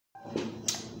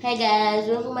Hey guys,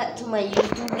 welcome back to my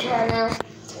YouTube channel.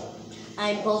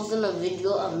 I'm posting a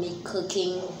video of me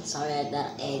cooking. Sorry I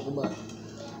got egg, but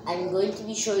I'm going to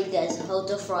be showing you guys how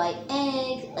to fry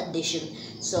egg addition.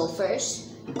 So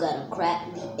first, you gotta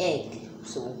crack the egg.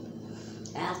 So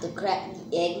I have to crack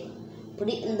the egg, put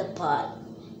it in the pot.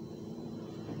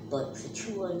 But for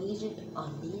true, I need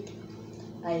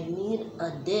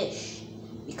a dish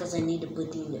because I need to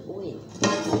put in the oil.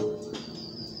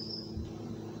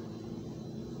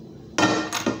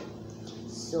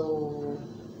 So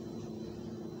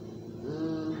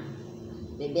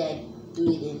maybe I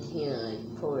do it in here. I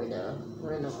pour the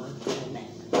run on the back.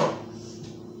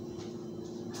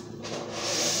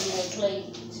 In a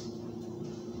plate.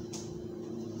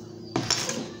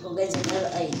 So guys,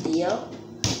 another idea.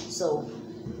 So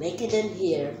make it in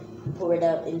here, pour it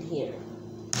out in here.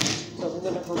 So I'm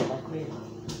gonna put my cream.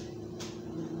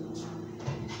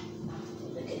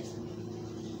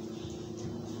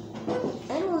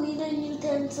 I don't need a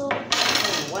utensil.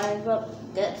 Why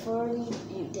get for a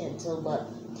utensil, but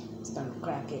it's time to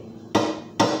crack it.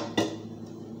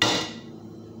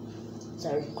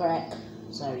 Sorry, crack.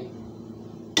 Sorry.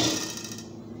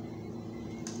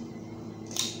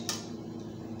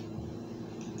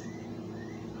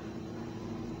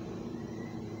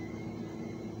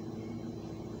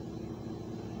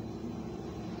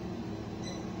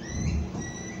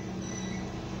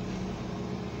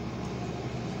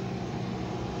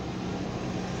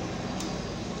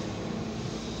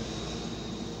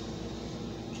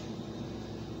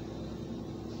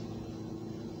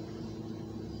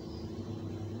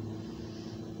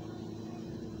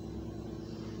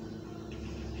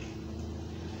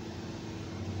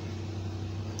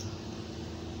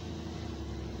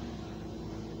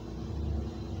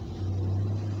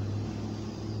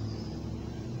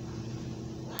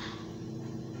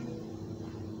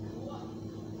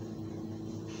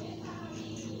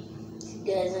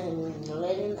 Guys, I'm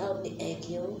letting out the egg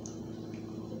yolk.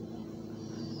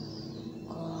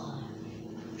 God.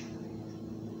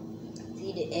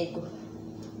 See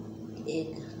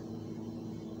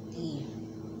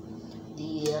the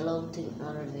yellow thing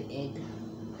out of the egg.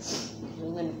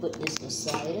 I'm gonna put this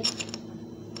aside.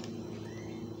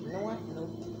 You know what? No,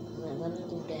 I'm not gonna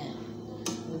do that.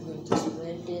 I'm going to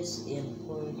spread this and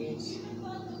pour this in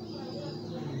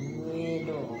the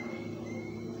middle.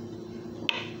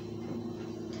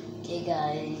 Okay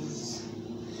guys,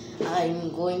 I'm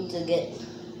going to get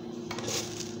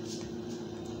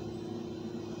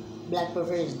black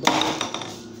pepper is done.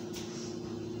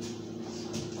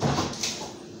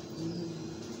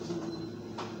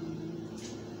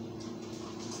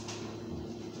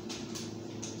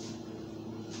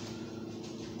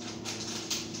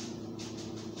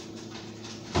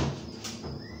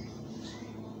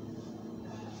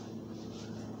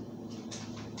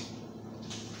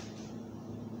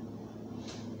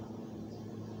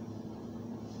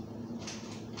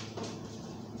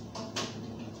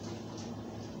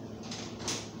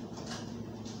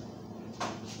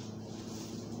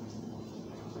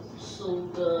 So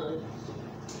good.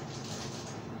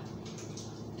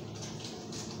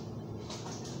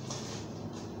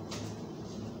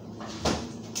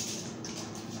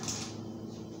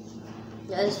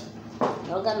 Guys,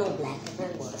 y'all got no black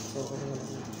pepper water, so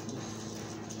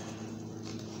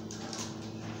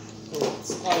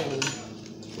it's tiny.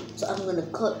 So I'm gonna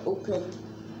cut open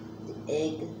the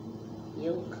egg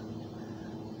yolk.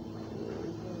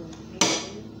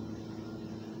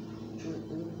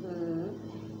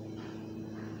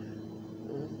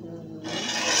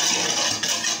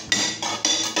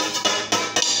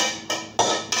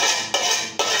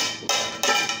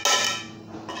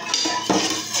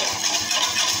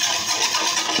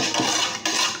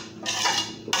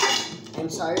 I'm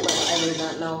sorry, but I do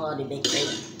not know how to make egg.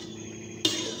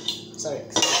 Sorry.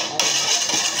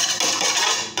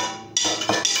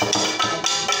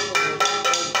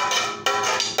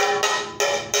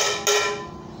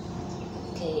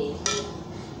 Okay.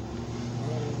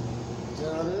 I'm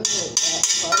done with that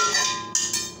part.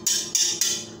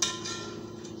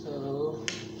 So,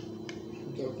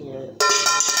 get here.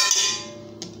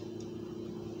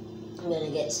 I'm gonna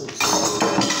get some salt.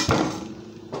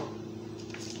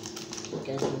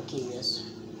 Guys, I'm curious.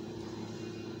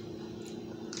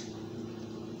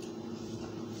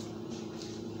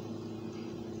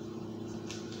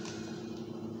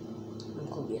 I'm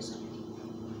curious.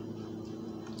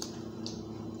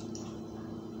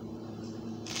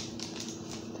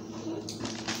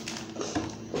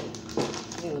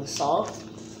 Salt.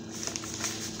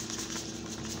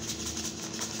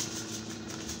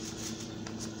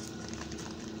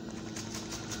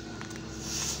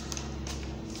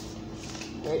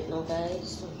 Right now,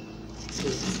 guys.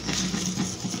 Okay.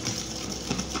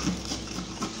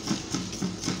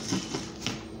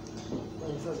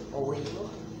 Wait for the oil.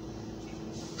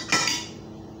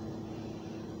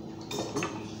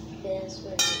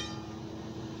 Password.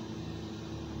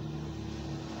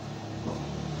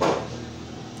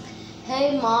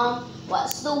 Hey mom,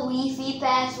 what's the Wi-Fi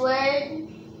password?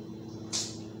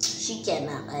 She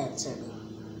cannot answer me.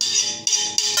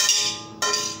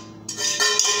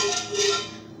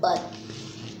 But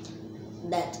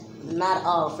that's not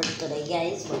all for today,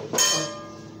 guys.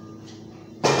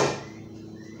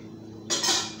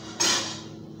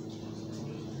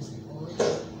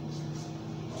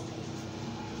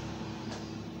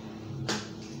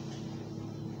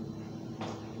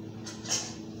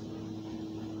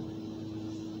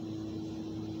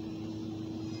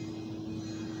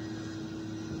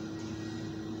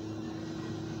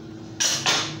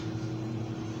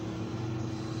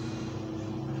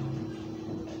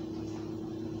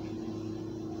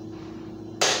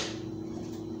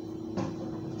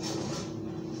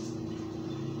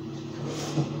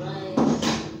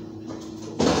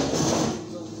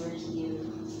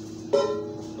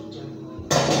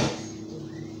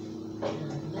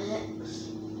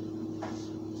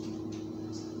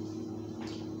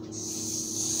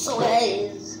 So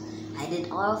guys, I did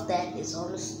all of that. It's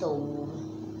on the stove.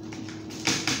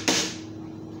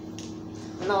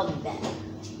 And I'll be back.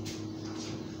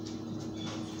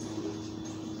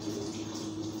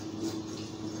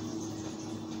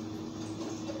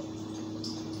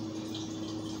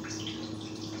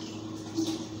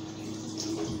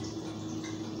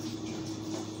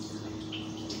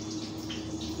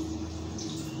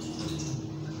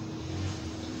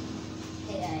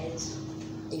 Hey guys,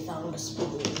 they found a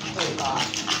spoon. Thank God.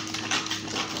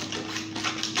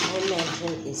 My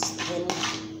mansion is 10th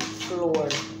floor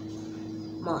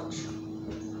much.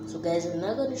 So guys, I'm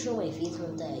not gonna show my face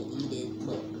once I eat it,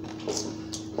 but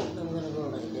I'm gonna go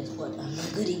like this, but I'm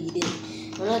not gonna eat it.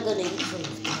 I'm not gonna eat from the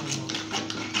camera.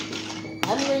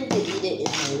 I'm going to eat it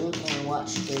in my room and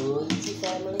watch the Royalty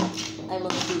Family. I'm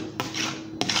gonna do.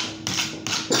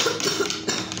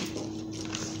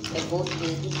 I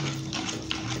posted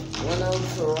one of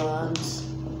Ferran's.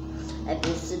 I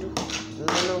posted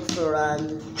one of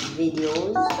Ferran's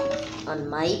videos on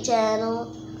my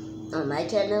channel. My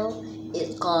channel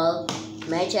is called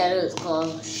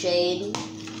Shane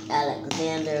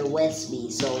Alexander Westby.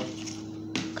 So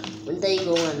when they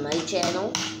go on my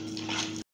channel,